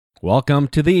Welcome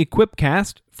to the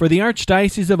Equipcast for the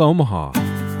Archdiocese of Omaha.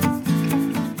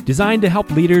 Designed to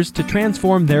help leaders to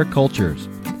transform their cultures,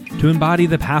 to embody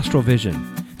the pastoral vision,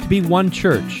 to be one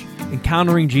church,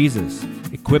 encountering Jesus,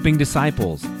 equipping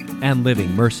disciples, and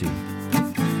living mercy.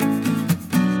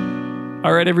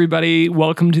 All right, everybody,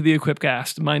 welcome to the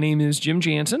Equipcast. My name is Jim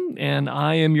Jansen, and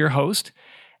I am your host.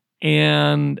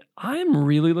 And I'm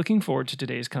really looking forward to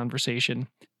today's conversation.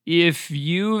 If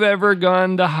you've ever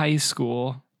gone to high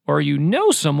school, or you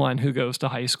know someone who goes to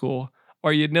high school,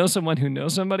 or you know someone who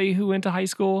knows somebody who went to high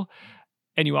school,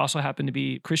 and you also happen to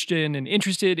be Christian and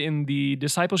interested in the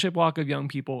discipleship walk of young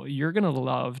people, you're going to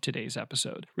love today's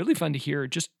episode. Really fun to hear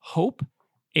just hope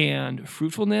and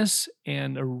fruitfulness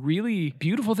and really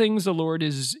beautiful things the Lord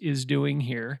is doing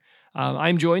here.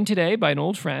 I'm joined today by an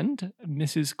old friend,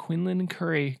 Mrs. Quinlan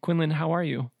Curry. Quinlan, how are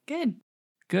you? Good.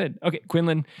 Good. Okay,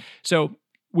 Quinlan. So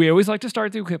we always like to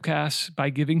start the Equipcast by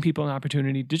giving people an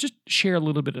opportunity to just share a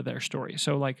little bit of their story.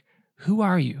 So like, who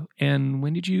are you and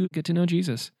when did you get to know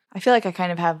Jesus? I feel like I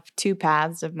kind of have two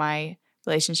paths of my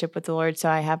relationship with the Lord. So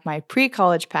I have my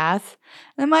pre-college path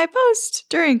and my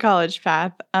post-during college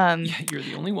path. Yeah, you're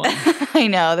the only one. I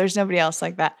know. There's nobody else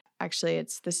like that. Actually,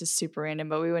 this is super random,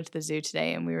 but we went to the zoo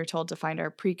today and we were told to find our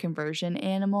pre-conversion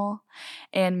animal.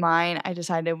 And mine, I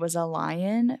decided was a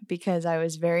lion because I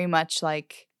was very much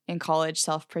like in college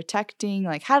self-protecting,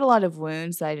 like had a lot of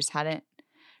wounds that I just hadn't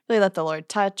really let the Lord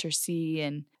touch or see,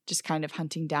 and just kind of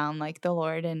hunting down like the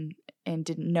Lord and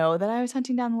didn't know that I was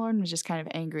hunting down the Lord and was just kind of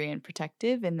angry and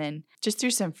protective. And then just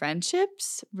through some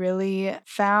friendships, really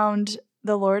found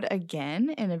the Lord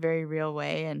again in a very real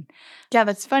way. And yeah,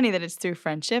 that's funny that it's through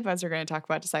friendship, as we're going to talk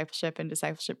about discipleship and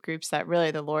discipleship groups, that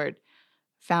really the Lord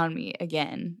found me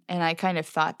again. And I kind of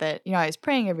thought that, I was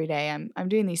praying every day. I'm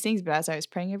doing these things, but as I was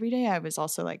praying every day, I was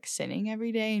also like sinning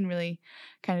every day in really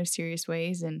kind of serious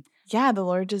ways. And yeah, the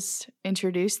Lord just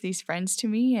introduced these friends to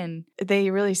me and they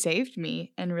really saved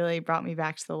me and really brought me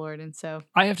back to the Lord. And so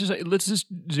I have to say, let's just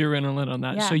zero in on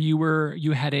that. Yeah. So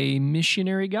you had a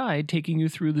missionary guide taking you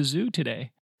through the zoo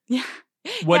today. Yeah.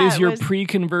 What Yeah, is your it was-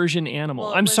 pre-conversion animal?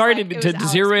 well, it I'm was sorry like- to it was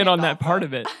Alex zero in on that Pandolfo. part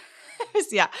of it.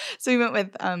 Yeah. So we went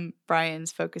with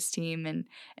Brian's focus team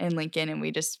and Lincoln, and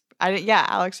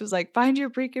Alex was like, find your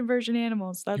pre-conversion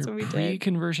animals. That's Your what we did.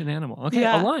 pre-conversion animal. Okay,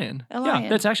 Yeah, a lion. a lion.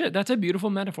 Yeah, that's a beautiful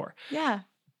metaphor. Yeah.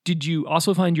 Did you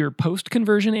also find your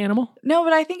post-conversion animal? No,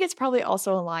 but I think it's probably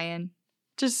also a lion.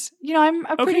 Just, I'm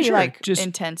a Okay, pretty sure. like Just-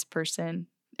 intense person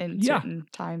in Yeah. certain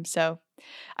times. So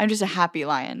I'm just a happy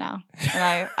lion now.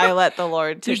 And I let the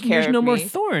Lord take care There's of no me. more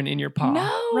thorn in your paw.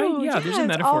 No. Right? Yeah, there's a it's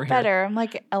metaphor all here. better. I'm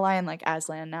like a lion like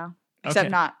Aslan now. Except Okay.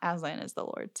 not Aslan is the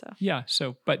Lord. So Yeah,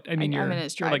 but I mean, I'm in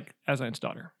his you're tribe. like Aslan's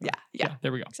daughter. yeah.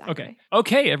 There we go. Exactly.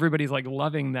 Okay, everybody's like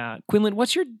loving that. Quinlan,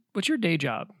 what's your day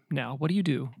job now? What do you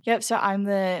do? Yep. So I'm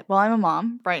a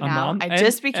mom right A now. mom? I And-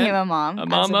 just became and a mom. A as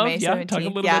mom of of, May 17th. talk a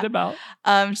little bit about.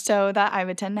 So that I have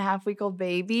a 10.5-week-old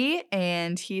baby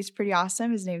and he's pretty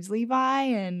awesome. His name's Levi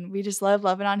and we just love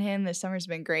loving on him. This summer's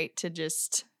been great to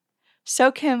just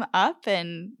soak him up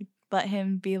and let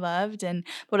him be loved. And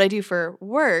what I do for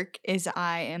work is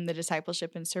I am the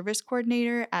discipleship and service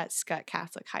coordinator at Skutt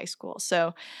Catholic High School.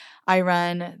 So I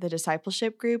run the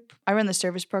discipleship group. I run the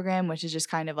service program, which is just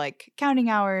kind of like counting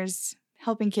hours,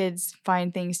 helping kids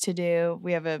find things to do.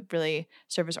 We have a really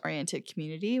service-oriented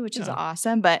community, which is Yeah.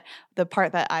 awesome. But the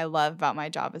part that I love about my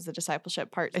job is the discipleship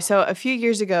part. So a few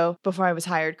years ago, before I was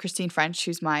hired, Christine French,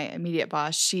 who's my immediate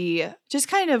boss, she just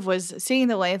kind of was seeing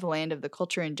the lay of the land of the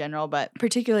culture in general, but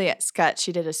particularly at Skutt,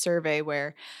 she did a survey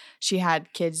where she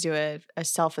had kids do a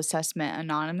self-assessment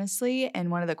anonymously.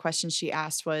 And one of the questions she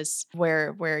asked was,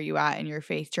 where are you at in your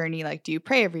faith journey? Like, do you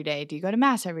pray every day? Do you go to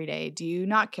mass every day? Do you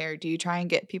not care? Do you try and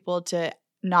get people to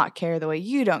not care the way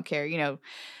you don't care?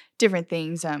 Different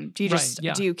things.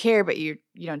 Do you care, but you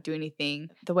don't do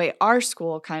anything? The way our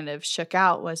school kind of shook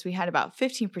out was we had about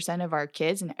 15% of our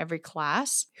kids in every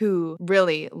class who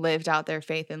really lived out their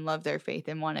faith and loved their faith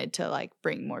and wanted to like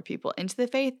bring more people into the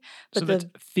faith. But So that's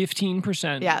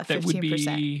 15%. Yeah, That would be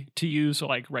 15%. to use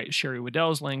Sherry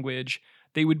Waddell's language.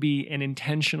 They would be an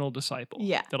intentional disciple.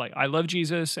 Yeah. They're like, I love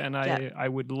Jesus and I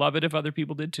would love it if other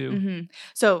people did too. Mm-hmm.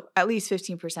 So at least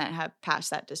 15% have passed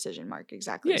that decision mark.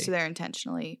 Exactly. Yay. So they're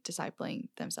intentionally discipling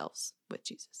themselves with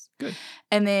Jesus. Good.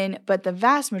 And then, but the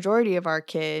vast majority of our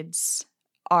kids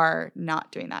are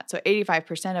not doing that. So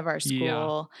 85% of our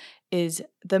school is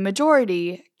the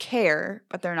majority care,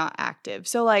 but they're not active.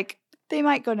 So like they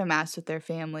might go to mass with their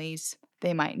families.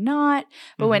 They might not.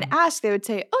 But when asked, they would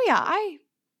say, oh yeah,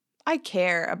 I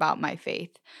care about my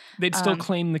faith. They'd still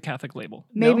claim the Catholic label.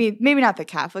 Maybe not the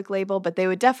Catholic label, but they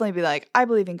would definitely be like, I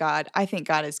believe in God. I think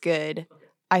God is good.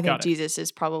 I think Got it. Jesus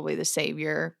is probably the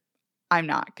savior. I'm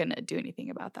not going to do anything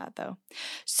about that though.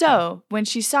 So when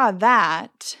she saw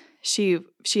that, she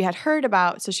had heard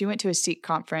about, so she went to a Sikh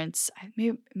conference. Maybe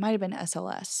it might have been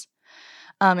SLS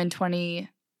in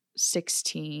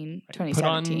 2016, Put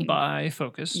 2017. on by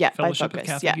Focus, Yeah, by Fellowship of Focus,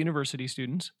 Catholic yeah. University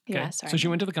Students. Okay. Yeah, sorry, So she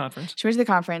man. went to the conference. She went to the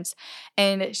conference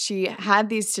and she had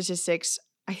these statistics.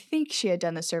 I think she had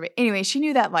done the survey. Anyway, she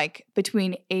knew that like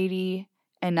between 80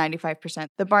 and 95%,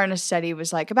 the Barna study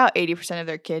was like about 80% of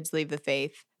their kids leave the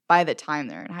faith by the time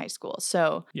they're in high school.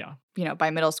 So, Yeah. by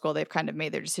middle school, they've kind of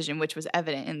made their decision, which was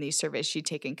evident in these surveys she'd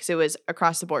taken because it was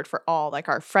across the board for all, like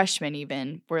our freshmen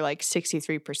even were like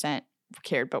 63%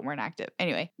 cared but weren't active.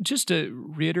 Anyway. Just to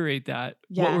reiterate that,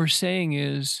 what Yeah. we're saying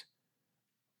is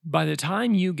by the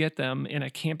time you get them in a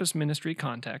campus ministry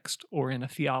context or in a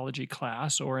theology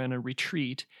class or in a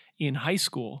retreat in high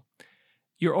school,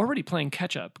 you're already playing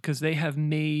catch up because they have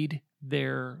made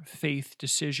their faith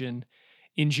decision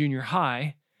in junior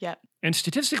high. Yep. And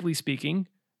statistically speaking,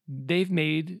 they've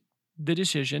made the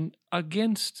decision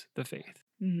against the faith.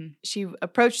 Mm-hmm. She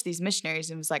approached these missionaries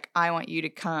and was like, I want you to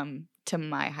come to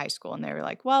my high school. And they were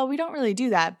like, well, we don't really do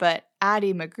that. But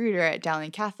Addie Magruder at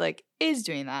Dowling Catholic is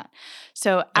doing that.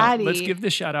 So Addie. Let's give the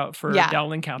shout out for Yeah.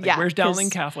 Dowling Catholic. Yeah, Where's Dowling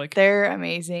 'cause Catholic? They're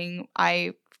amazing.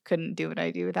 I couldn't do what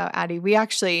I do without Addie. We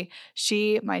actually,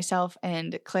 myself,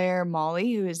 and Claire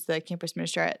Molly, who is the campus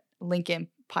minister at Lincoln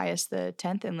Pius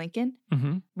X in Lincoln,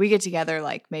 Mm-hmm. we get together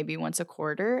like maybe once a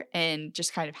quarter and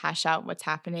just kind of hash out what's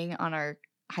happening on our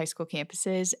high school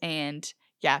campuses. And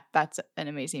yeah, that's an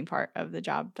amazing part of the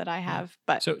job that I have.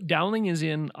 But So Dowling is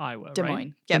in Iowa, Des right?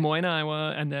 Moines. Des Yep. Moines,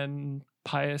 Iowa, and then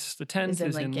Pius X is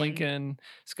in Lincoln. Lincoln.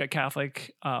 It's got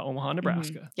Catholic, Omaha,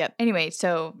 Nebraska. Yep. Anyway,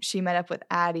 so she met up with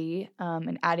Addie,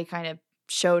 and Addie kind of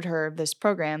showed her this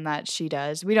program that she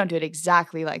does. We don't do it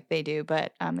exactly like they do,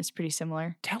 but it's pretty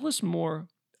similar. Tell us more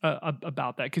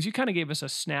about that, because you kind of gave us a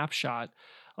snapshot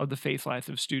of the faith life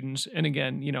of students. And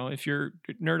again, if you're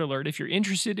nerd alert, if you're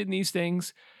interested in these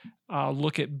things,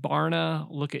 look at Barna,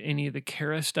 look at any of the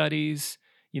Cara studies.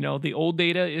 The old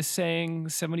data is saying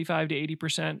 75 to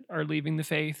 80% are leaving the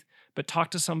faith, but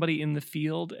talk to somebody in the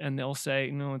field and they'll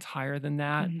say, no, it's higher than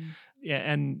that. Mm-hmm. Yeah,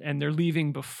 and they're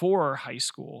leaving before high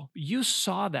school. You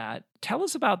saw that. Tell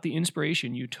us about the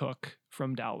inspiration you took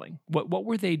from Dowling. What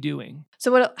were they doing?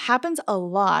 So what happens a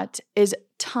lot is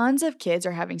tons of kids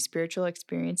are having spiritual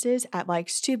experiences at like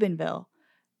Steubenville,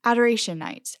 adoration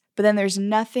nights, but then there's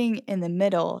nothing in the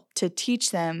middle to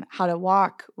teach them how to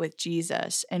walk with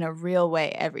Jesus in a real way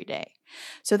every day.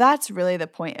 So that's really the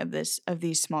point of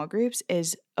these small groups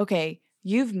is, okay,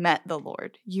 you've met the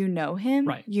Lord. You know him.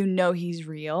 Right. You know he's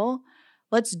real.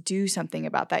 Let's do something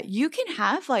about that. You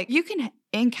can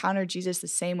encounter Jesus the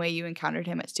same way you encountered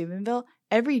him at Steubenville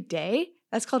every day.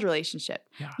 That's called relationship.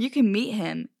 Yeah. You can meet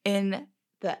him at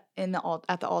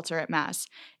the altar at Mass,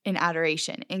 in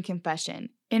adoration, in confession,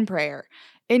 in prayer,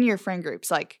 in your friend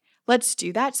groups. Like, let's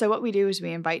do that. So what we do is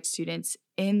we invite students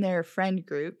in their friend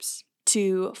groups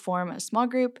to form a small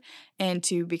group and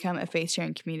to become a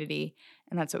faith-sharing community.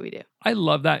 And that's what we do. I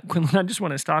love that, Quinlan. I just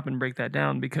want to stop and break that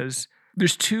down because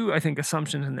there's two, I think,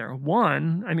 assumptions in there.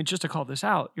 One, just to call this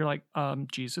out, you're like,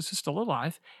 Jesus is still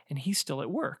alive and he's still at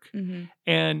work. Mm-hmm.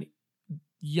 And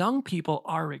young people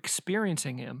are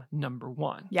experiencing him, number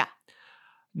one. Yeah.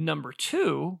 Number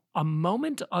two, a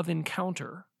moment of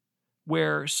encounter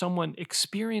where someone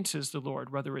experiences the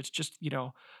Lord, whether it's just,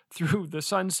 through the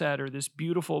sunset or this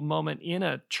beautiful moment in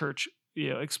a church,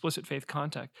 explicit faith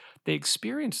contact, they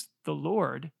experience the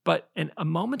Lord, but a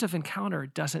moment of encounter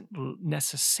doesn't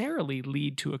necessarily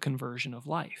lead to a conversion of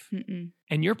life. Mm-mm.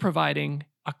 And you're providing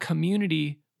a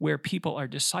community where people are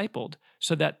discipled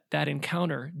so that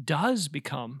encounter does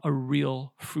become a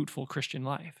real fruitful Christian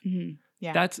life. Mm-hmm.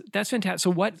 Yeah. That's fantastic.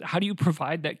 So how do you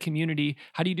provide that community?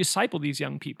 How do you disciple these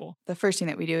young people? The first thing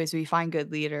that we do is we find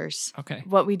good leaders. Okay.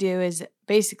 What we do is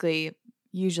basically,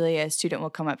 usually a student will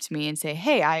come up to me and say,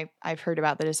 hey, I've heard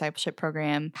about the discipleship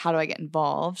program. How do I get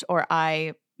involved? Or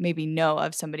I maybe know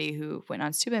of somebody who went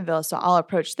on Steubenville. So I'll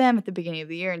approach them at the beginning of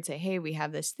the year and say, hey, we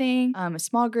have this thing, a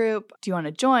small group. Do you want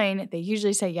to join? They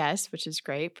usually say yes, which is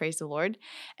great. Praise the Lord.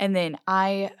 And then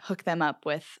I hook them up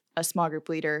with a small group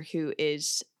leader who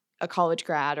is a college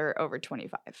grad or over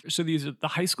 25. So these are the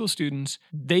high school students.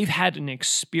 They've had an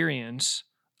experience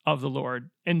of the Lord.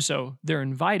 And so they're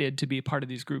invited to be a part of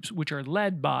these groups, which are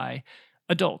led by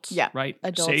adults, Yeah, right?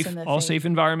 adults Safe, in the all faith. safe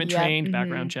environment Yep, trained, mhm.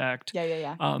 background checked.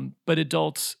 Yeah. But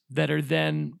adults that are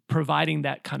then providing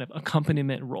that kind of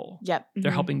accompaniment role. Yep.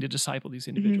 They're mhm. helping to disciple these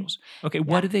individuals. Okay,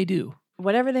 what Yeah. do they do?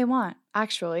 Whatever they want,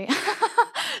 actually.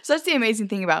 So that's the amazing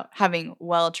thing about having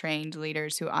well-trained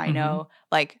leaders who I know,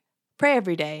 like pray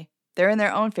every day. They're in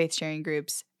their own faith sharing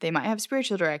groups. They might have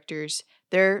spiritual directors.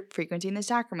 They're frequenting the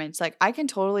sacraments. Like, I can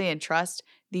totally entrust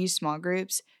these small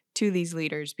groups to these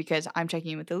leaders because I'm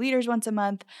checking in with the leaders once a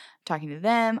month, talking to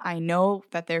them. I know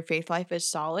that their faith life is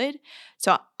solid.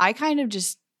 So I kind of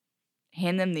just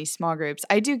hand them these small groups.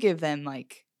 I do give them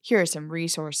like, here are some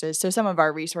resources. So some of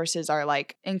our resources are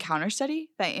like Encounter Study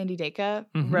that Andy Deka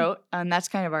wrote. That's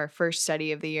kind of our first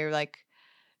study of the year. Like,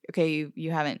 okay,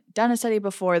 you haven't done a study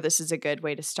before. This is a good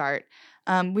way to start.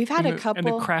 We've had a couple. And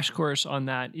the crash course on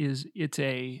that is it's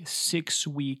a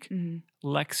 6-week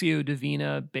Lectio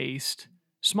Divina based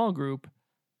small group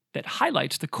that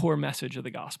highlights the core message of the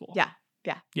gospel.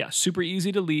 Yeah. Super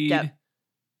easy to lead. Yep.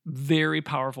 Very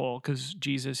powerful because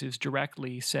Jesus is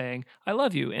directly saying, I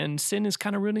love you, and sin is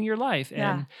kind of ruining your life.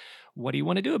 Yeah. And what do you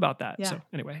want to do about that? Yeah. So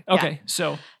anyway, okay.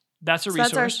 So that's a resource.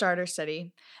 That's our starter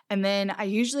study. And then I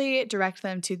usually direct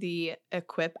them to the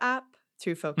Equip app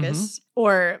through Focus.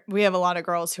 Or we have a lot of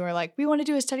girls who are like, we want to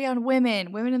do a study on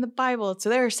women in the Bible. So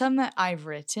there are some that I've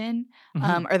written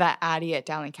or that Addie at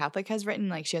Dowling Catholic has written.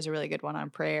 Like, she has a really good one on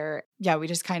prayer. Yeah, we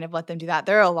just kind of let them do that.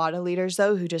 There are a lot of leaders,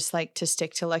 though, who just like to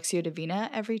stick to Lectio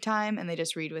Divina every time. And they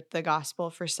just read with the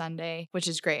gospel for Sunday, which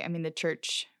is great. I mean, the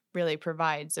church really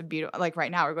provides a beautiful, like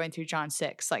right now we're going through John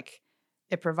 6. Like,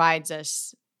 it provides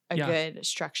us a good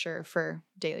structure for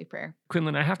daily prayer.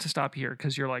 Quinlan, I have to stop here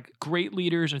because you're like, great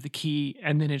leaders are the key,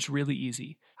 and then it's really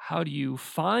easy. How do you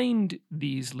find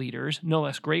these leaders, no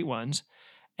less great ones,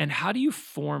 and how do you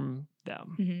form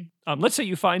them? Let's say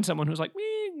you find someone who's like,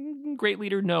 great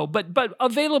leader, no, but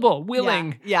available,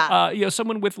 willing,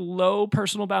 someone with low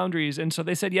personal boundaries, and so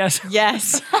they said yes.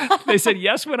 Yes. They said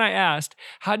yes when I asked.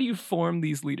 How do you form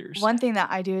these leaders? One thing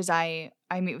that I do is I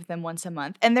meet with them once a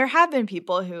month, and there have been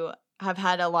people who have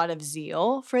had a lot of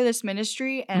zeal for this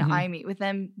ministry, and I meet with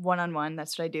them one-on-one.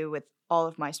 That's what I do with all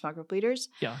of my small group leaders.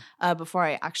 Before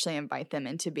I actually invite them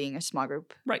into being a small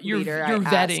group leader. You're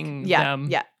vetting them.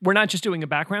 Yeah. We're not just doing a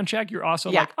background check. You're also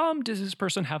like, does this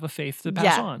person have a faith to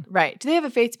pass on? Right. Do they have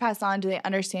a faith to pass on? Do they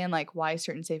understand like why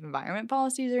certain safe environment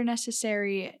policies are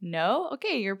necessary? No?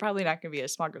 Okay, you're probably not going to be a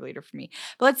small group leader for me.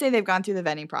 But let's say they've gone through the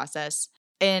vetting process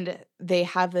and they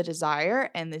have the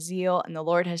desire and the zeal, and the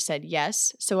Lord has said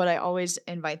yes. So what I always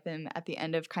invite them at the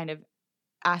end of kind of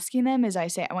asking them is I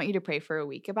say, I want you to pray for a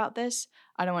week about this.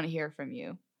 I don't want to hear from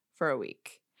you for a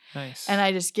week. Nice. And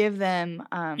I just give them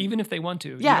even if they want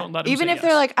to. Yeah. You don't let them even say if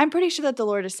they're like, I'm pretty sure that the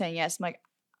Lord is saying yes. I'm like,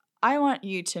 I want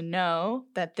you to know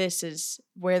that this is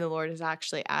where the Lord is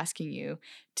actually asking you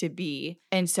to be.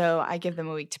 And so I give them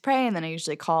a week to pray, and then I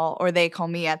usually call, or they call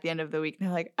me at the end of the week, and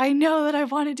they're like, I know that I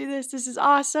want to do this. This is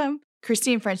awesome.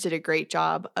 Christine French did a great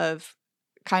job of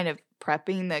kind of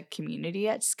prepping the community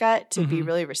at Scott to be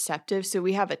really receptive. So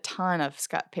we have a ton of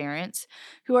Scott parents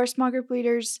who are small group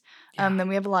leaders. Then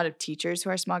we have a lot of teachers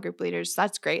who are small group leaders. So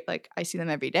that's great. Like, I see them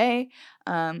every day.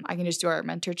 I can just do our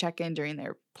mentor check-in during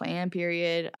their plan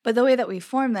period. But the way that we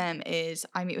form them is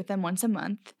I meet with them once a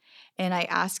month, and I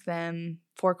ask them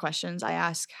 4 questions. I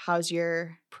ask, how's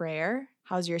your prayer?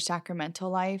 How's your sacramental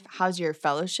life? How's your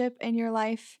fellowship in your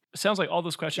life? It sounds like all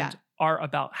those questions are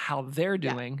about how they're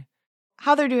doing.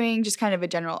 How they're doing, just kind of a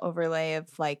general overlay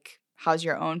of like, how's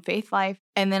your own faith life?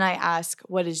 And then I ask,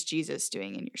 what is Jesus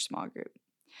doing in your small group?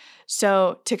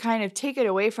 So to kind of take it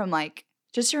away from like,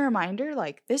 just a reminder,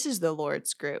 like, this is the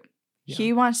Lord's group. Yeah.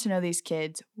 He wants to know these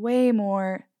kids way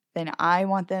more than I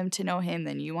want them to know him,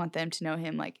 than you want them to know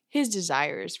him. Like, his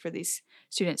desire is for these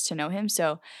students to know him.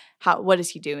 So what is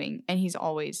he doing? And he's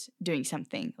always doing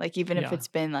something. Like, even if it's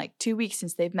been like 2 weeks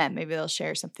since they've met, maybe they'll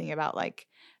share something about like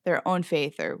their own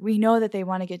faith, or we know that they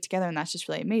want to get together and that's just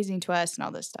really amazing to us and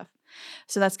all this stuff.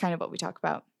 So that's kind of what we talk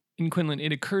about. In Quinlan,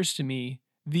 it occurs to me,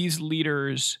 these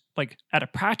leaders, like at a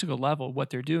practical level,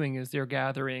 what they're doing is they're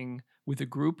gathering with a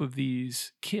group of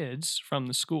these kids from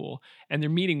the school, and they're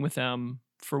meeting with them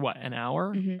for what, an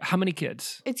hour? How many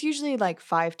kids? It's usually like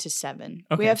 5 to 7.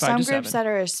 Okay, we have 5 some to 7. groups that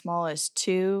are as small as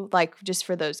 2, like just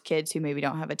for those kids who maybe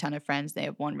don't have a ton of friends. They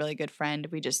have one really good friend.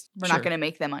 We're not going to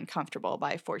make them uncomfortable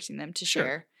by forcing them to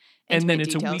share. And then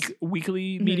it's details. a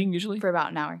weekly meeting usually? For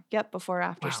about an hour. Yep, before or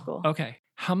after school. Okay.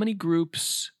 How many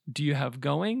groups do you have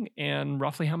going, and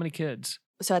roughly how many kids?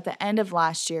 So at the end of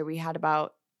last year, we had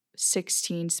about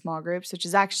 16 small groups, which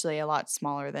is actually a lot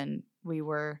smaller than we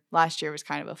were. Last year was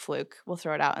kind of a fluke. We'll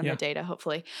throw it out in the data,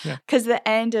 hopefully. Because the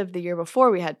end of the year before,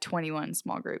 we had 21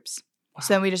 small groups. Wow.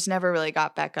 So then we just never really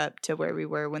got back up to where we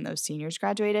were when those seniors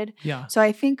graduated. Yeah. So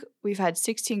I think we've had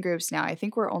 16 groups now. I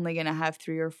think we're only going to have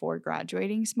 3 or 4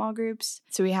 graduating small groups.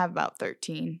 So we have about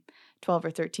 13 12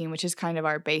 or 13, which is kind of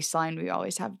our baseline. We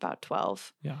always have about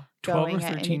 12 Yeah. 12 or going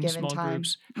at any 13 given small time.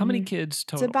 groups. How many Mhm. kids It's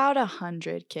total? about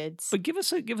 100 kids. But give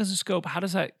us a scope. How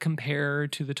does that compare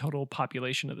to the total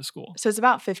population of the school? So it's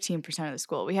about 15% of the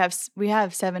school. We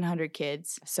have 700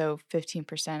 kids, so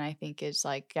 15% I think is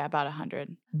like about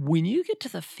 100. When you get to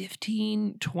the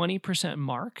 15, 20%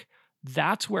 mark,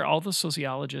 that's where all the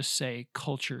sociologists say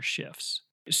culture shifts.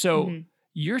 So Mhm.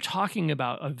 you're talking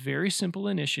about a very simple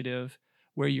initiative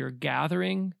where you're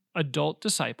gathering adult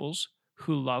disciples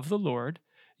who love the Lord,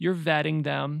 you're vetting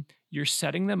them, you're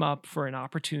setting them up for an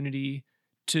opportunity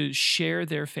to share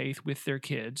their faith with their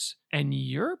kids, and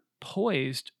you're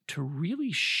poised to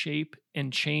really shape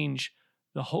and change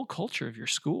the whole culture of your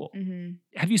school. Mhm.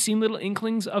 Have you seen little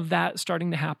inklings of that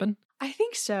starting to happen? I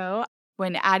think so.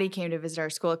 When Addie came to visit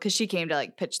our school, because she came to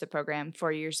like pitch the program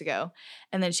 4 years ago,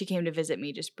 and then she came to visit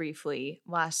me just briefly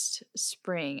last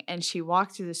spring, and she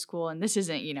walked through the school, and this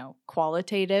isn't,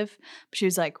 qualitative, but she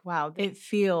was like, wow, it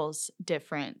feels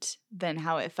different than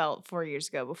how it felt 4 years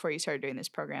ago before you started doing this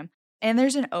program. And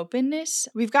there's an openness.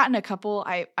 We've gotten a couple,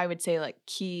 I would say, like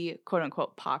key quote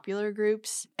unquote popular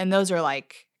groups, and those are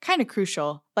like kind of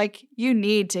crucial. Like you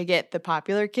need to get the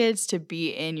popular kids to be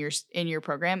in your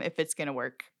program if it's going to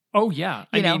work. Oh, yeah.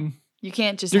 I You know, mean, You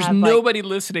can't just there's have nobody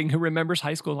listening who remembers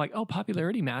high school like, oh,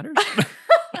 popularity matters. like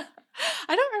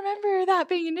I don't remember that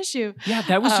being an issue. Yeah,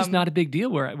 that was just not a big deal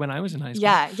when I was in high school.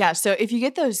 Yeah. So if you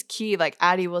get those key, like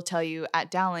Addie will tell you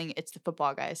at Dowling, it's the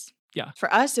football guys. Yeah.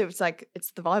 For us, it's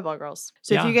the volleyball girls.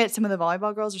 So if Yeah. you get some of the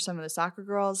volleyball girls or some of the soccer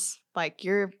girls,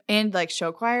 and like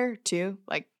show choir too,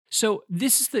 like So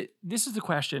this is the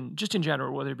question, just in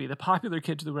general, whether it be the popular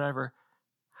kids or whatever.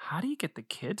 How do you get the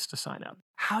kids to sign up?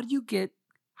 How do you get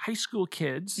high school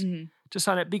kids to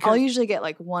sign up? Because I'll usually get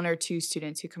like 1 or 2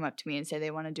 students who come up to me and say they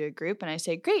want to do a group, and I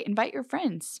say, great, invite your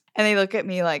friends. And they look at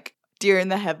me like deer in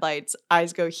the headlights,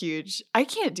 eyes go huge. I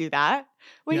can't do that.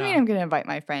 What do you Yeah. mean I'm going to invite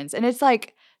my friends? And it's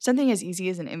like something as easy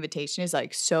as an invitation is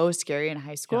like so scary in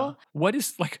high school. yeah.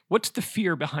 What's the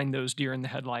fear behind those deer in the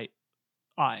headlight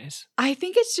eyes? I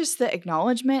think it's just the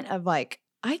acknowledgement of like,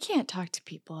 I can't talk to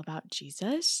people about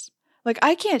Jesus. Like,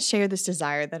 I can't share this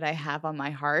desire that I have on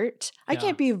my heart. I Yeah.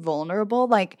 can't be vulnerable.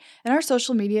 Like, in our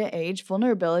social media age,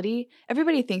 vulnerability,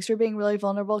 everybody thinks we're being really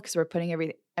vulnerable because we're putting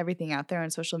everything out there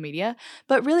on social media.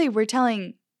 But really, we're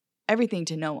telling everything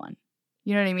to no one.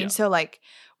 You know what I mean? Yeah. So, like,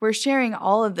 we're sharing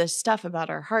all of this stuff about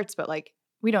our hearts, but like,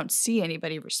 we don't see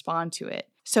anybody respond to it.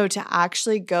 So to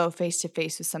actually go face to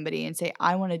face with somebody and say,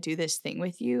 I want to do this thing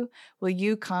with you. Will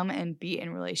you come and be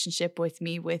in relationship with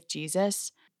me, with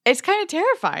Jesus? It's kind of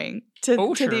terrifying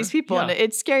to Sure. these people. Yeah. And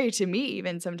it's scary to me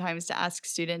even sometimes to ask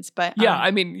students. But Yeah, I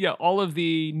mean, all of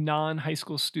the non-high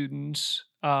school students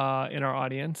in our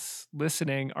audience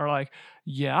listening are like,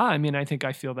 yeah, I mean, I think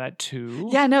I feel that too.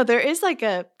 yeah, no, there's like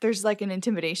an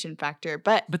intimidation factor,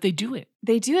 but But they do it.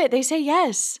 they do it. They say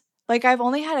yes. Like I've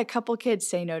only had a couple kids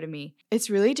say no to me. It's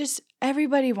really just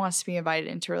everybody wants to be invited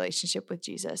into a relationship with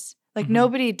Jesus. Like Mhm.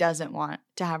 nobody doesn't want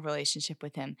to have a relationship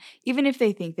with him. Even if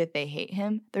they think that they hate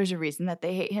him, there's a reason that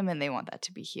they hate him and they want that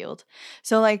to be healed.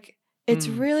 So like it's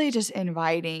really just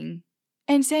inviting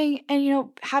and saying, and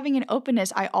having an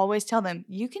openness. I always tell them,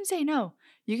 you can say no.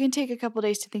 You can take a couple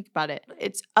days to think about it.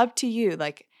 It's up to you.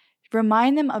 Like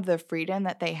remind them of the freedom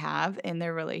that they have in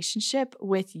their relationship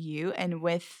with you and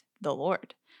with the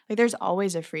Lord. Like there's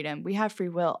always a freedom. We have free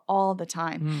will all the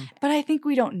time. Mm. But I think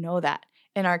we don't know that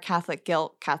in our Catholic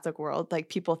world. Like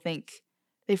people think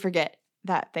they forget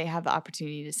that they have the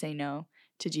opportunity to say no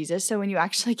to Jesus. So when you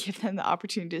actually give them the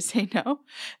opportunity to say no,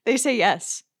 they say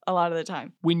yes a lot of the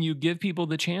time. When you give people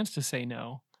the chance to say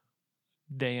no,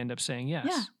 they end up saying yes.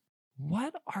 Yeah.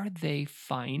 What are they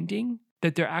finding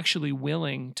that they're actually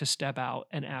willing to step out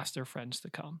and ask their friends to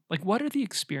come? Like, what are the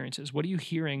experiences? What are you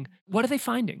hearing? What are they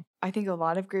finding? I think a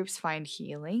lot of groups find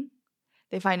healing.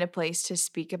 They find a place to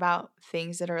speak about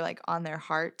things that are like on their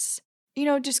hearts.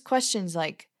 Just questions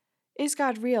like, is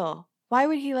God real? Why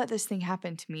would he let this thing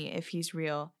happen to me if he's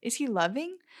real? Is he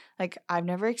loving? Like, I've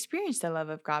never experienced the love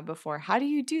of God before. How do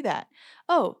you do that?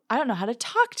 Oh, I don't know how to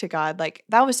talk to God. Like,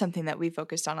 that was something that we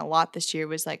focused on a lot this year,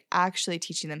 was like actually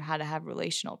teaching them how to have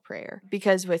relational prayer.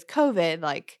 Because with COVID,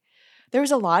 like, there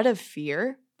was a lot of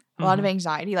fear, a lot of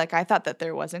anxiety. Like, I thought that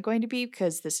there wasn't going to be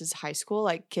because this is high school.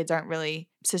 Like, kids aren't really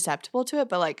susceptible to it.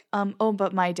 But like,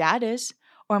 but my dad is.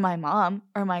 Or my mom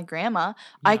or my grandma.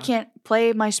 I can't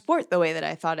play my sport the way that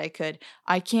I thought I could.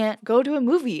 I can't go to a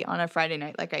movie on a Friday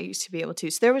night like I used to be able to.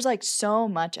 So there was like so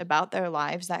much about their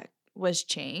lives that was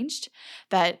changed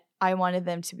that I wanted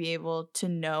them to be able to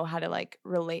know how to like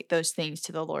relate those things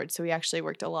to the Lord. So we actually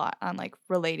worked a lot on like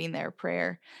relating their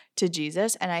prayer to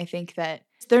Jesus. And I think that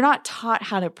They're not taught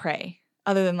how to pray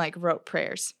other than like rote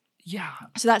prayers. Yeah.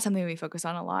 So that's something we focus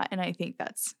on a lot. And I think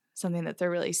that's something that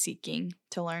they're really seeking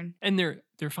to learn. And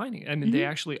they're finding. I mean, they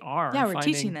actually are. Yeah, we're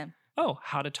finding, teaching them. Oh,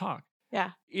 how to talk.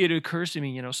 Yeah. It occurs to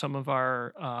me, some of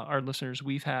our listeners,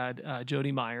 we've had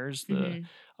Jody Myers, the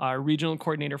regional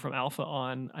coordinator from Alpha,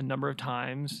 on a number of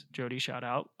times. Jody, shout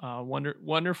out.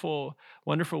 Wonderful,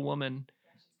 wonderful woman.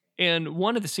 And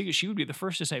one of the secrets, she would be the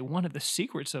first to say, one of the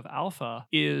secrets of Alpha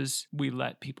is we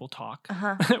let people talk.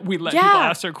 We let people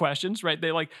ask their questions, right?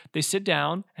 They sit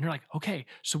down and they're like, okay,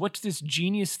 so what's this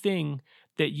genius thing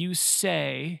that you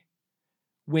say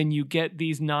when you get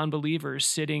these non-believers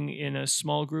sitting in a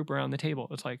small group around the table?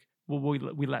 It's like, well,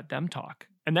 we let them talk.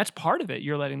 And that's part of it.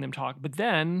 You're letting them talk. But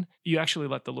then you actually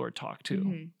let the Lord talk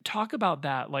too. Talk about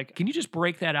that. Like, can you just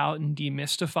break that out and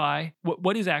demystify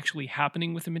what is actually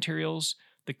happening with the materials,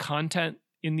 the content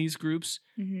in these groups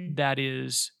that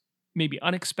is maybe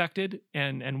unexpected,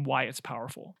 and why it's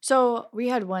powerful? So we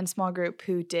had one small group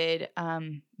who did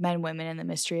Men, Women, and the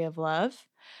Mystery of Love,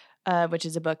 which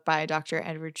is a book by Dr.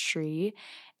 Edward Shree.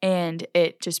 And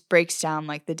it just breaks down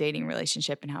like the dating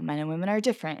relationship and how men and women are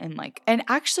different. And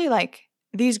actually like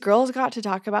these girls got to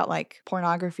talk about like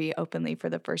pornography openly for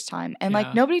the first time. And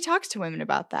like nobody talks to women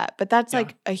about that, but that's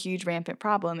like a huge rampant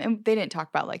problem. And they didn't talk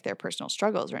about like their personal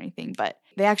struggles or anything, but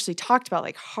they actually talked about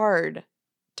like hard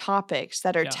topics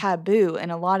that are taboo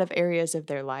in a lot of areas of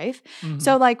their life.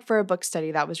 So like for a book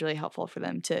study, that was really helpful for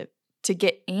them to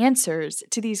get answers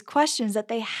to these questions that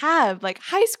they have, like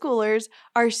high schoolers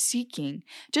are seeking.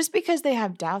 Just because they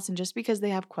have doubts and just because they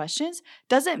have questions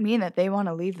doesn't mean that they want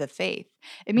to leave the faith.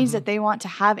 It means that they want to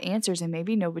have answers, and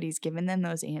maybe nobody's given them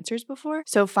those answers before.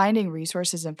 So finding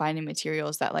resources and finding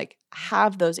materials that like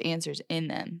have those answers in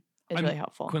them is really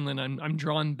helpful. Quinlan, I'm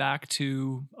drawn back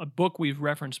to a book we've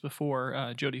referenced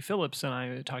before. Jody Phillips and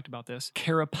I talked about this.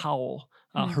 Kara Powell,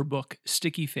 her book,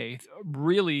 Sticky Faith.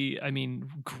 Really, I mean,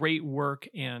 great work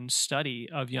and study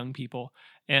of young people.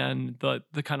 And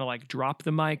the kind of like drop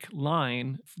the mic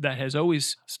line that has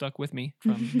always stuck with me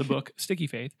from the book, Sticky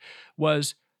Faith,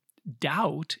 was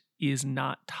doubt is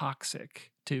not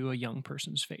toxic to a young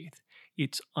person's faith.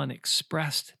 It's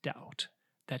unexpressed doubt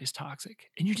that is toxic.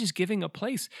 And you're just giving a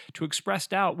place to express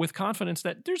doubt with confidence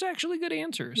that there's actually good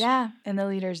answers. Yeah, and the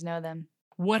leaders know them.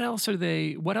 What else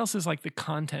is like the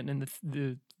content and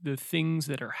the things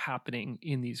that are happening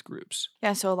in these groups?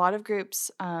 Yeah, so a lot of groups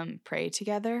pray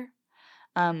together,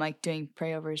 like doing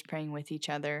prayovers, praying with each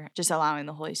other, just allowing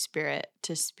the Holy Spirit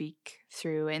to speak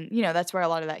through. And, that's where a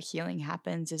lot of that healing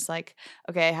happens, is like,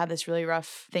 okay, I had this really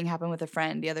rough thing happen with a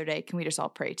friend the other day. Can we just all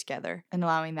pray together? And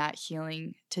allowing that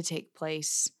healing to take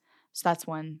place. So that's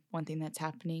one thing that's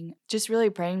happening. Just really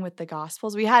praying with the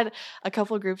Gospels. We had a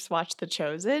couple groups watch The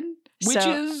Chosen. Which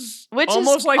is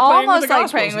almost like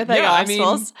praying with the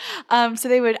Gospels. So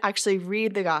they would actually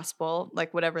read the Gospel,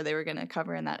 like whatever they were going to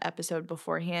cover in that episode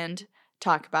beforehand,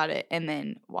 talk about it, and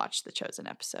then watch the Chosen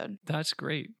episode. That's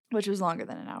great. Which was longer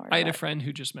than an hour. I had a friend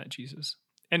who just met Jesus.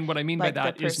 And what I mean by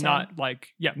that is not like,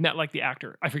 met like the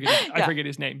actor. I forget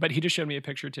his name, but he just showed me a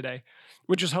picture today,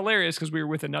 which is hilarious because we were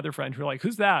with another friend who were like,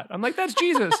 who's that? I'm like, that's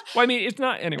Jesus. Well, I mean, it's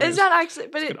not, anyways. It's not actually,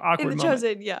 but it's an awkward in the moment.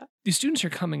 Chosen, yeah. These students are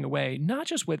coming away not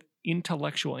just with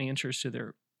intellectual answers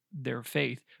to their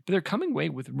faith, but they're coming away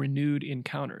with renewed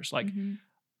encounters. Like,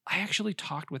 I actually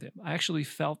talked with him. I actually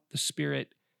felt the Spirit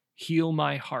heal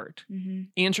my heart.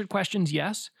 Answered questions,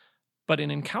 yes, but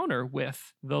an encounter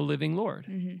with the living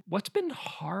Lord. What's been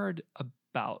hard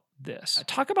about this?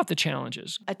 Talk about the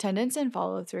challenges. Attendance and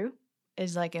follow through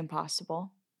is like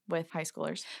impossible with high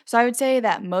schoolers. So I would say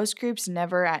that most groups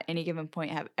never at any given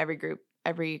point have every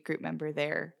group member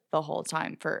there the whole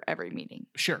time for every meeting.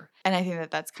 Sure. And I think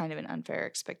that that's kind of an unfair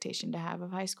expectation to have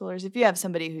of high schoolers. If you have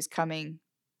somebody who's coming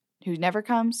who never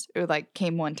comes or like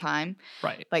came one time,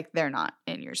 right? Like they're not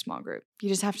in your small group. You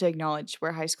just have to acknowledge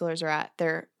where high schoolers are at.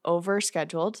 They're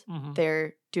overscheduled.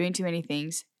 They're doing too many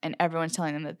things, and everyone's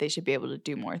telling them that they should be able to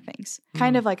do more things.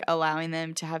 Kind of like allowing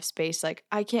them to have space. Like,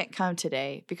 I can't come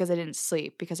today because I didn't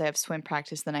sleep because I have swim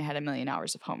practice. Then I had 1,000,000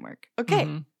 hours of homework.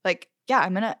 Okay. Like, yeah,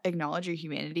 I'm going to acknowledge your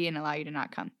humanity and allow you to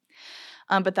not come.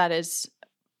 But that is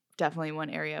definitely one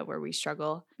area where we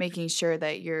struggle, making sure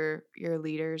that your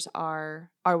leaders are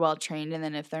well trained, and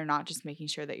then if they're not, just making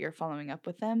sure that you're following up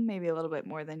with them maybe a little bit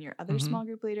more than your other small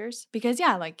group leaders, because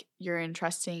like you're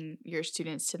entrusting your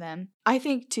students to them. I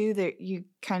think too that you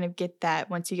kind of get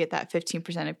that once you get that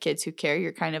 15% of kids who care,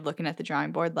 you're kind of looking at the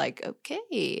drawing board like,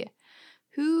 okay,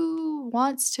 who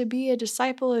wants to be a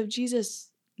disciple of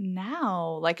Jesus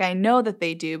now? Like, I know that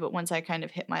they do, but once I kind of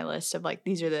hit my list of like,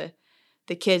 these are the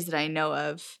kids that I know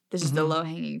of, this is the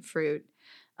low-hanging fruit,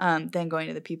 then going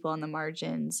to the people on the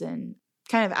margins and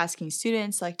kind of asking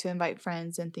students like to invite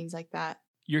friends and things like that.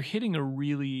 You're hitting a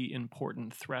really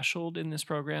important threshold in this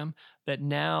program that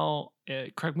now,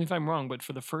 correct me if I'm wrong, but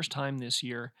for the first time this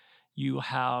year, you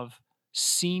have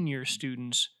senior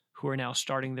students who are now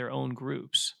starting their own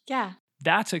groups. Yeah.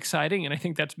 That's exciting. And I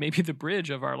think that's maybe the bridge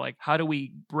of our, like, how do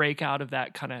we break out of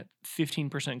that kind of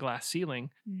 15% glass ceiling?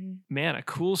 Mm-hmm. Man, a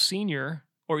cool senior,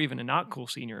 or even a not cool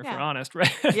senior, if Yeah. we're honest,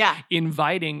 right? Yeah.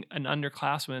 Inviting an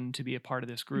underclassman to be a part of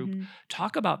this group. Mm-hmm.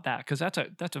 Talk about that, because that's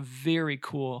a very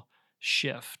cool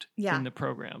shift Yeah. in the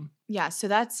program. Yeah, so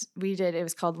it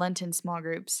was called Lenten Small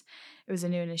Groups. It was a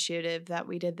new initiative that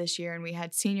we did this year, and we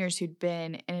had seniors who'd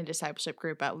been in a discipleship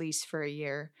group at least for a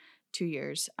year, 2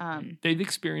 years. They've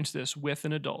experienced this with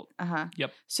an adult.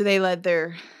 Yep. So they led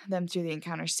them through the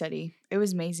encounter study. It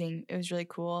was amazing. It was really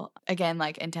cool. Again,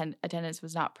 like attendance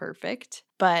was not perfect,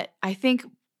 but I think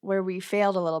where we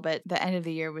failed a little bit, the end of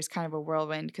the year was kind of a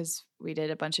whirlwind because we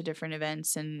did a bunch of different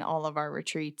events and all of our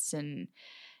retreats and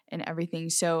everything.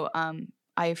 So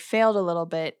I failed a little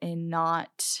bit in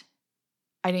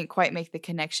I didn't quite make the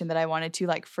connection that I wanted to,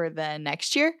 like, for the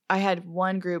next year. I had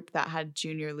one group that had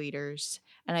junior leaders,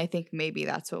 and I think maybe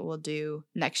that's what we'll do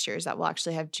next year, is that we'll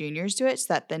actually have juniors do it,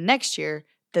 so that the next year,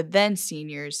 the then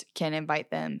seniors can invite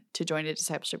them to join a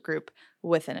discipleship group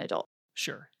with an adult.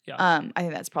 Sure. Yeah. I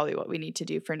think that's probably what we need to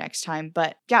do for next time.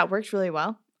 But yeah, it worked really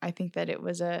well. I think that it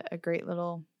was a great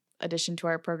little addition to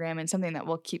our program and something that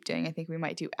we'll keep doing. I think we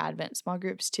might do Advent small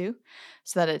groups too,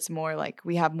 so that it's more like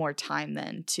we have more time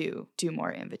then to do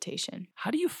more invitation. How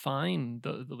do you find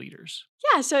the leaders?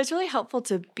 Yeah, so it's really helpful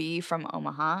to be from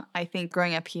Omaha. I think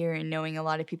growing up here and knowing a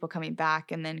lot of people coming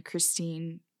back, and then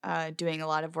Christine doing a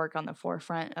lot of work on the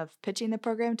forefront of pitching the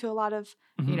program to a lot of,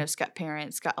 Scott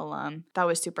parents, Scott alum. That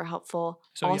was super helpful.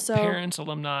 So also, parents,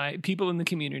 alumni, people in the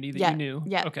community that you knew.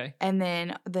 Yeah. Okay. And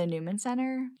then the Newman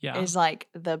Center is like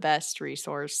the best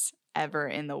resource ever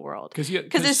in the world.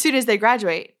 Because as soon as they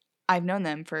graduate, I've known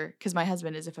them because my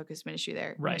husband is a focused ministry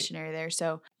there, missionary there.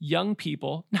 So young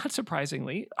people, not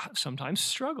surprisingly, sometimes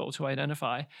struggle to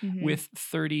identify with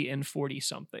 30 and 40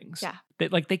 somethings. Yeah.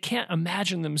 They can't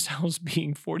imagine themselves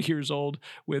being 40 years old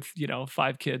with,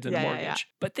 5 kids and a mortgage,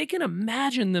 but they can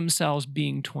imagine themselves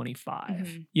being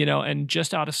 25, and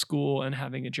just out of school and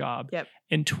having a job. Yep.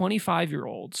 And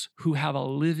 25-year-olds who have a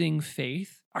living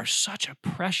faith are such a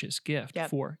precious gift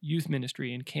for youth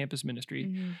ministry and campus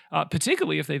ministry,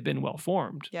 particularly if they've been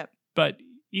well-formed. Yep. But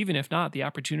even if not, the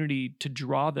opportunity to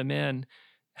draw them in,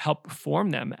 help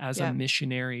form them as a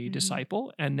missionary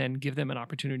disciple, and then give them an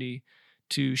opportunity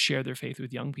to share their faith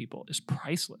with young people is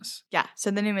priceless. Yeah.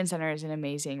 So the Newman Center is an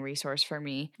amazing resource for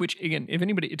me. Which, again, if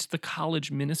anybody, it's the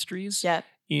college ministries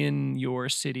in your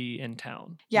city and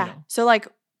town. Yeah. So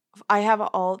I have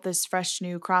all this fresh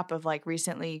new crop of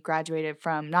recently graduated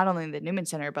from not only the Newman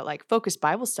Center, but focused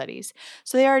Bible studies.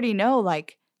 So they already know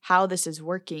how this is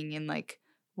working and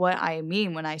what I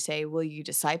mean when I say, will you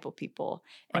disciple people?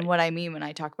 And what I mean when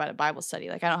I talk about a Bible study.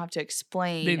 I don't have to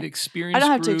explain. They've experienced I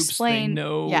don't have groups, to explain.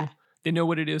 They know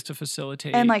what it is to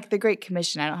facilitate. And the Great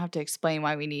Commission, I don't have to explain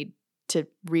why we need to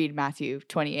read Matthew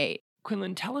 28.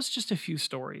 Quinlan, tell us just a few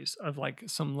stories of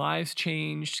some lives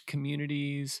changed,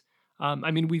 communities.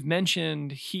 We've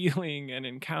mentioned healing and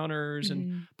encounters,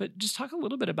 but just talk a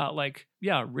little bit about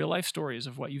real life stories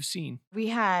of what you've seen. We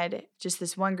had just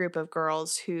this one group of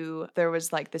girls who there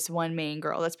was this one main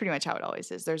girl. That's pretty much how it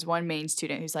always is. There's one main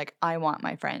student who's I want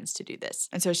my friends to do this.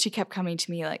 And so she kept coming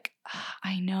to me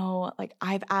I know,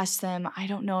 I've asked them, I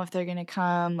don't know if they're going to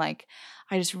come. I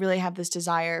just really have this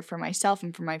desire for myself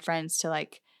and for my friends to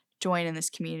join in this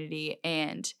community.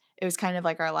 And it was kind of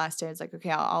our last day. It's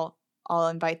okay, I'll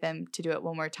invite them to do it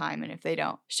one more time. And if they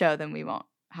don't show, then we won't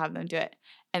have them do it.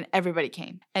 And everybody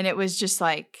came. And it was just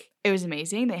it was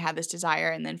amazing. They had this desire.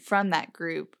 And then from that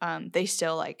group, they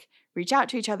still reach out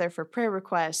to each other for prayer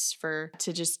requests,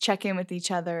 to just check in with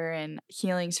each other, and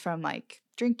healings from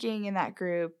drinking in that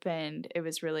group. And it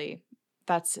was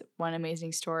that's one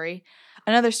amazing story.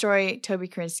 Another story, Toby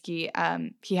Karinsky,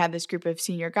 he had this group of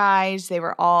senior guys. They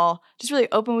were all just really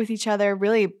open with each other,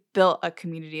 really built a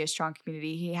community, a strong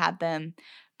community. He had them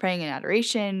praying in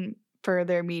adoration for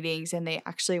their meetings, and they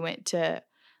actually went to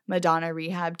Madonna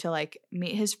Rehab to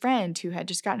meet his friend who had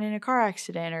just gotten in a car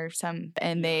accident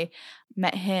and they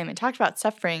met him and talked about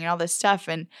suffering and all this stuff,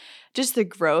 and just the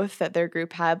growth that their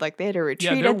group had. They had a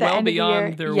retreat at the end of the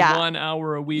year. They're well beyond their 1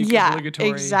 hour a week obligatory.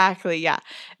 Exactly. Yeah.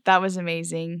 That was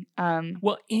amazing.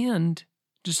 And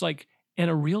just and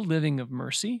a real living of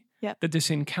mercy that this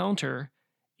encounter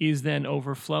is then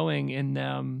overflowing in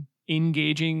them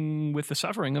engaging with the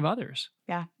suffering of others.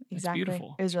 Yeah, exactly. It's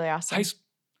beautiful. It was really awesome.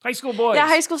 High school boys. Yeah,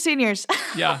 high school seniors.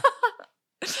 Yeah.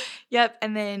 Yep.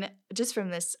 And then just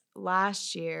from this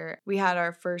last year, we had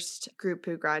our first group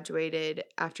who graduated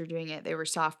after doing it. They were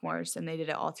sophomores and they did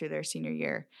it all through their senior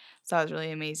year. So that was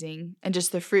really amazing. And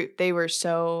just the fruit, they were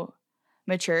so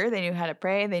mature. They knew how to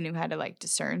pray. They knew how to like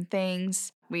discern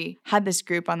things. We had this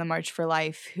group on the March for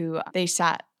Life who they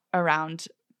sat around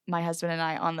my husband and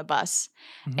I on the bus.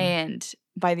 Mhm. And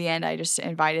by the end, I just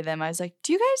invited them. I was like,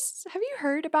 have you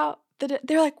heard about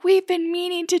they're like, we've been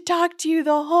meaning to talk to you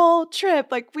the whole trip.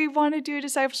 Like, we want to do a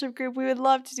discipleship group. We would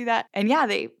love to do that. And yeah,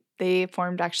 they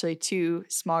formed actually 2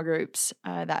 small groups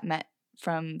that met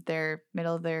from their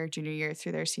middle of their junior year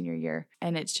through their senior year.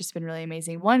 And it's just been really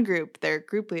amazing. One group, their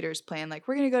group leaders plan, like,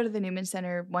 we're going to go to the Newman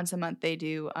Center once a month. They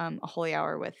do a holy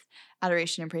hour with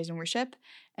adoration and praise and worship.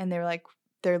 And they were like,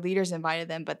 their leaders invited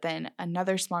them. But then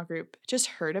another small group just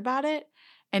heard about it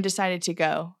and decided to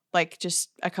go. Like,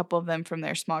 just a couple of them from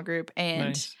their small group. And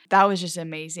Nice. that was just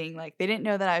amazing. Like, they didn't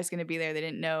know that I was going to be there. They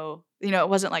didn't know, it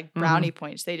wasn't like brownie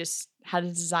points. They just had a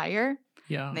desire.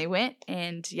 Yeah. And they went.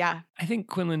 And yeah. I think,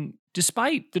 Quinlan,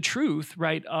 despite the truth,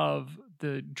 right, of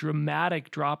the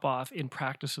dramatic drop off in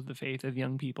practice of the faith of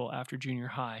young people after junior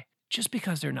high, just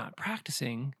because they're not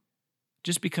practicing,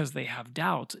 just because they have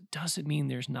doubts, doesn't mean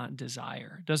there's not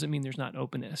desire, doesn't mean there's not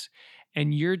openness.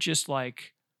 And you're just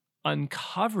like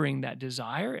uncovering that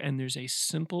desire, and there's a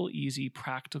simple, easy,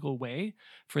 practical way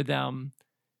for them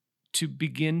to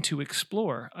begin to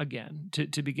explore again,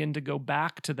 to begin to go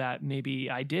back to that. Maybe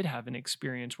I did have an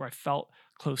experience where I felt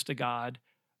close to God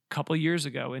a couple of years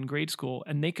ago in grade school,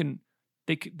 and they can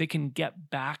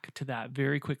get back to that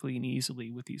very quickly and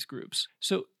easily with these groups.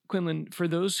 So Quinlan, for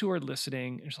those who are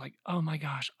listening, it's like, oh my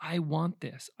gosh, I want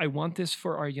this. I want this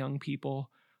for our young people.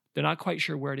 They're not quite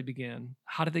sure where to begin.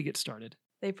 How do they get started?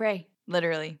 They pray,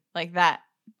 literally, like that.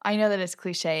 I know that it's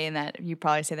cliche and that you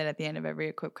probably say that at the end of every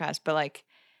Equip class, but like,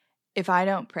 if I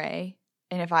don't pray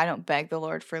and if I don't beg the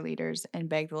Lord for leaders and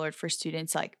beg the Lord for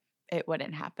students, like, it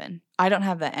wouldn't happen. I don't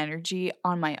have the energy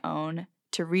on my own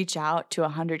to reach out to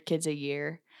 100 kids a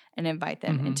year and invite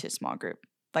them into a small group.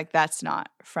 Like, that's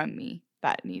not from me.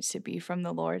 That needs to be from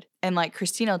the Lord. And like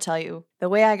Christine will tell you, the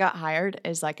way I got hired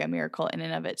is like a miracle in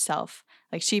and of itself.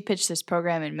 Like, she pitched this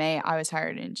program in May. I was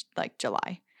hired in like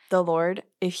July. The Lord,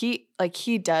 if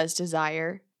he does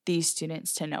desire these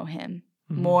students to know him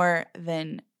more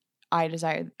than I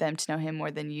desire them to know him,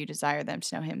 more than you desire them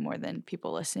to know him, more than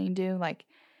people listening do, like,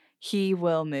 he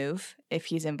will move if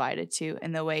he's invited to.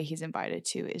 And the way he's invited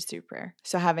to is through prayer.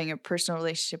 So having a personal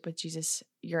relationship with Jesus,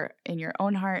 you're in your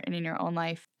own heart and in your own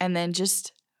life, and then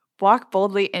just walk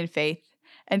boldly in faith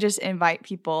and just invite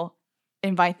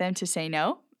them to say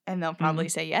no, and they'll probably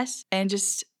say yes, and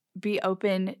just be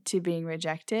open to being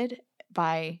rejected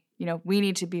by, we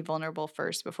need to be vulnerable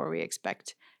first before we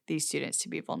expect these students to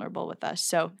be vulnerable with us.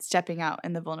 So stepping out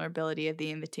in the vulnerability of the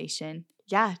invitation.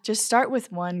 Yeah, just start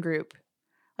with one group.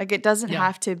 Like, it doesn't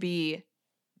have to be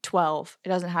 12. It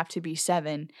doesn't have to be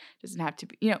 7. It doesn't have to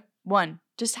be, 1.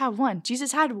 Just have one.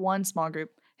 Jesus had one small group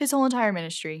his whole entire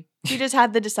ministry. He just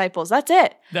had the disciples. That's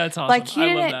it. That's awesome. Like, he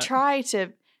didn't try to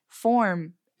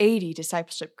form 80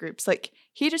 discipleship groups. Like,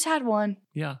 he just had one.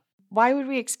 Yeah. Why would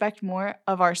we expect more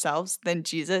of ourselves than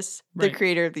Jesus, the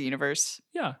creator of the universe,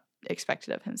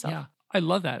 expected of himself? Yeah. I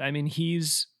love that. I mean,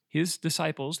 his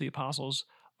disciples, the apostles,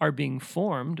 are being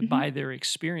formed by their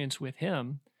experience with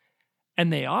him.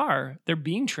 And they're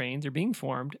being trained, they're being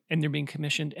formed, and they're being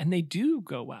commissioned, and they do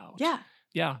go out. Yeah.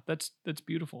 Yeah, that's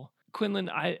beautiful. Quinlan,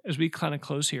 as we kind of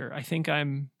close here, I think I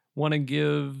want to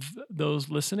give those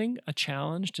listening a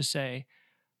challenge to say,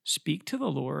 speak to the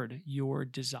Lord your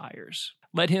desires.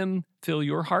 Let him fill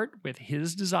your heart with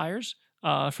his desires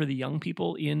for the young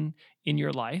people in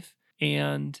your life,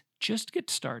 and just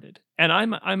get started. And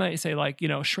I might say, like,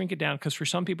 shrink it down, because for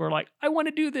some people are like, I want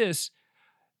to do this.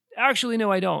 Actually, no,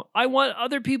 I don't. I want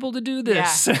other people to do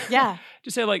this. Yeah.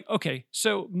 Just say, like, okay,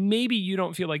 so maybe you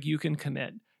don't feel like you can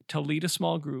commit to lead a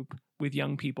small group with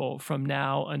young people from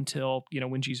now until,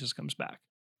 when Jesus comes back.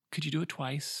 Could you do it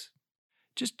twice?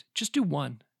 Just do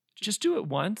one. Just do it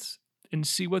once and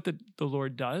see what the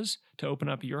Lord does to open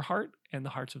up your heart and the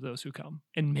hearts of those who come.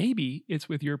 And maybe it's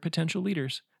with your potential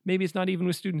leaders. Maybe it's not even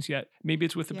with students yet. Maybe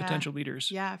it's with the potential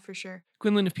leaders. Yeah, for sure.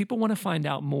 Quinlan, if people want to find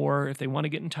out more, if they want to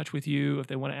get in touch with you, if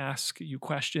they want to ask you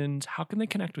questions, how can they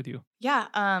connect with you? Yeah,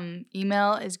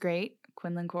 email is great,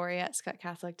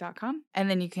 quinlancorey@scottcatholic.com. And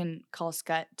then you can call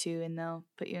Scott too, and they'll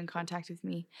put you in contact with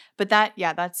me. But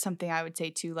that's something I would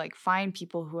say too, like, find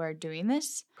people who are doing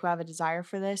this, who have a desire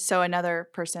for this. So another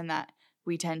person that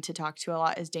we tend to talk to a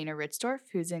lot is Dana Ritzdorf,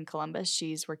 who's in Columbus.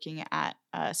 She's working at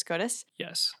SCOTUS.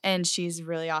 Yes. And she's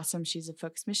really awesome. She's a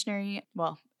Focus missionary.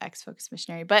 Well, ex-Focus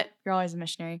missionary, but you're always a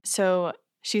missionary. So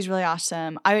she's really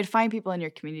awesome. I would find people in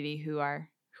your community who are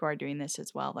doing this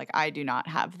as well. Like, I do not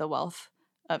have the wealth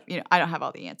of, I don't have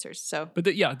all the answers. So, but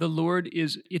the Lord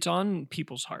it's on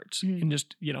people's hearts, Mhm. and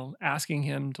just, asking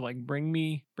him to like bring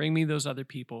me those other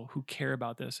people who care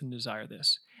about this and desire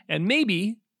this. And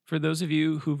maybe for those of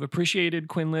you who've appreciated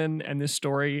Quinlan and this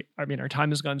story, I mean, our time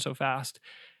has gone so fast.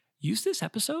 Use this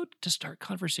episode to start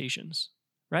conversations,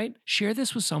 right? Share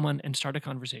this with someone and start a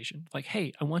conversation. Like,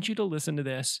 hey, I want you to listen to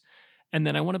this, and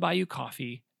then I want to buy you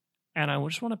coffee, and I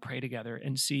just want to pray together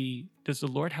and see, does the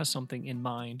Lord have something in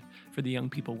mind for the young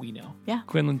people we know? Yeah.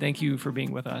 Quinlan, thank you for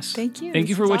being with us. Thank you. Thank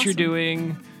you This for is what you're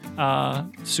awesome. doing,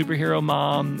 Superhero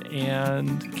Mom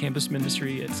and Campus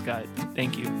Ministry at Scott.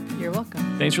 Thank you. You're welcome.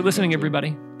 Thanks for listening, Thank you.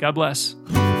 everybody. God bless.